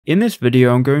In this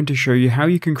video, I'm going to show you how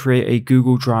you can create a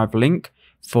Google Drive link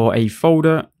for a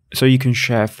folder so you can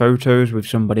share photos with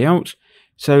somebody else.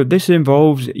 So this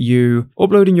involves you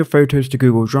uploading your photos to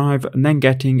Google Drive and then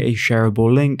getting a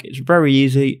shareable link. It's very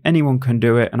easy, anyone can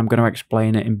do it, and I'm going to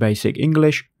explain it in basic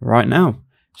English right now.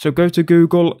 So go to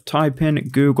Google, type in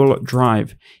Google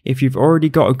Drive. If you've already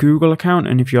got a Google account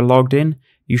and if you're logged in,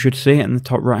 you should see it in the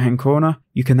top right hand corner.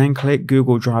 You can then click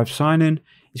Google Drive sign in.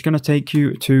 It's going to take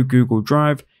you to Google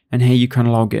Drive and here you can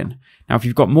log in. Now if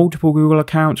you've got multiple Google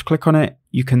accounts, click on it.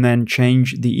 You can then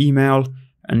change the email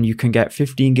and you can get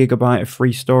 15 GB of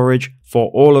free storage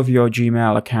for all of your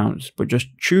Gmail accounts. But just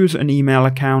choose an email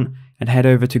account and head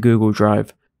over to Google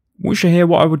Drive. Once you're here,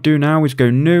 what I would do now is go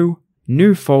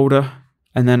new folder,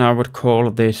 and then I would call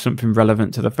this something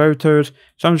relevant to the photos.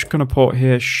 So I'm just going to put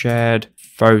here shared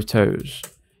photos,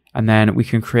 and then we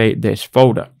can create this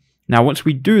folder. Now once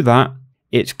we do that,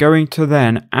 it's going to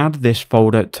then add this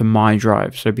folder to My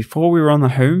Drive. So before we were on the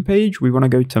home page, we want to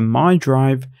go to My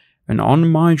Drive, and on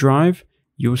My Drive,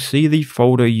 you'll see the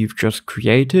folder you've just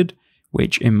created,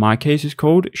 which in my case is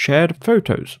called shared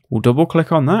photos. We'll double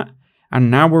click on that, and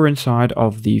now we're inside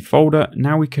of the folder.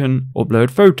 Now we can upload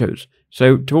photos.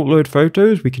 So to upload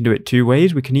photos, we can do it two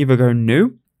ways. We can either go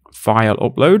new, file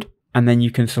upload, and then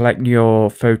you can select your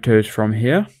photos from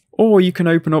here, or you can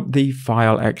open up the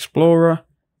file explorer.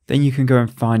 Then you can go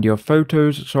and find your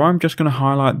photos. So I'm just going to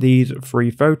highlight these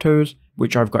 3 photos,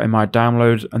 which I've got in my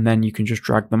downloads, and then you can just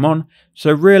drag them on.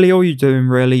 So really all you're doing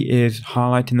really is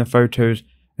highlighting the photos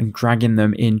and dragging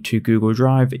them into Google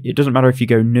Drive. It doesn't matter if you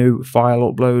go new,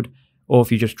 file upload, or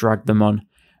if you just drag them on.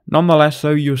 Nonetheless,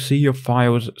 though, you'll see your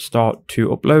files start to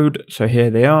upload. So here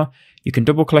they are. You can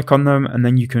double click on them and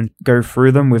then you can go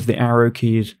through them with the arrow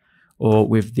keys or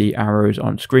with the arrows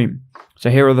on screen. So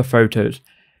here are the photos.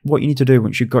 What you need to do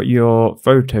once you've got your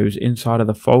photos inside of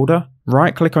the folder,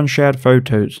 right click on shared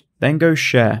photos, then go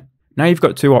share. Now you've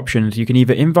got 2 options. You can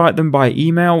either invite them by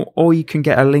email or you can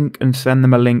get a link and send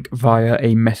them a link via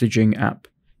a messaging app.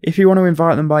 If you want to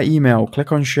invite them by email,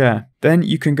 click on share. Then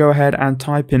you can go ahead and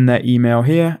type in their email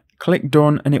here, click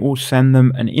done, and it will send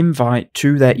them an invite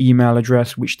to their email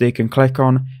address, which they can click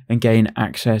on and gain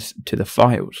access to the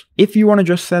files. If you want to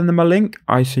just send them a link,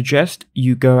 I suggest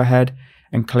you go ahead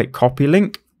and click copy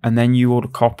link, and then you will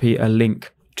copy a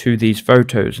link to these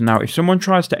photos. Now, if someone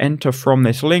tries to enter from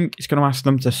this link, it's going to ask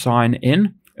them to sign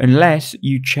in, unless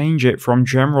you change it from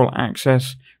general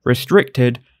access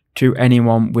restricted to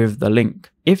anyone with the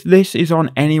link. If this is on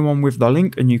anyone with the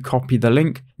link and you copy the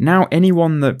link, now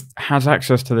anyone that has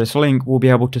access to this link will be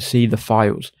able to see the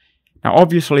files. Now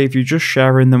obviously if you're just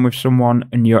sharing them with someone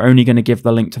and you're only going to give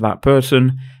the link to that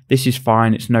person, this is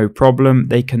fine, it's no problem.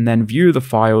 They can then view the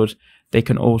files, they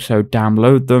can also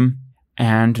download them,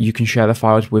 and you can share the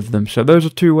files with them. So those are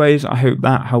 2 ways. I hope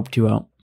that helped you out.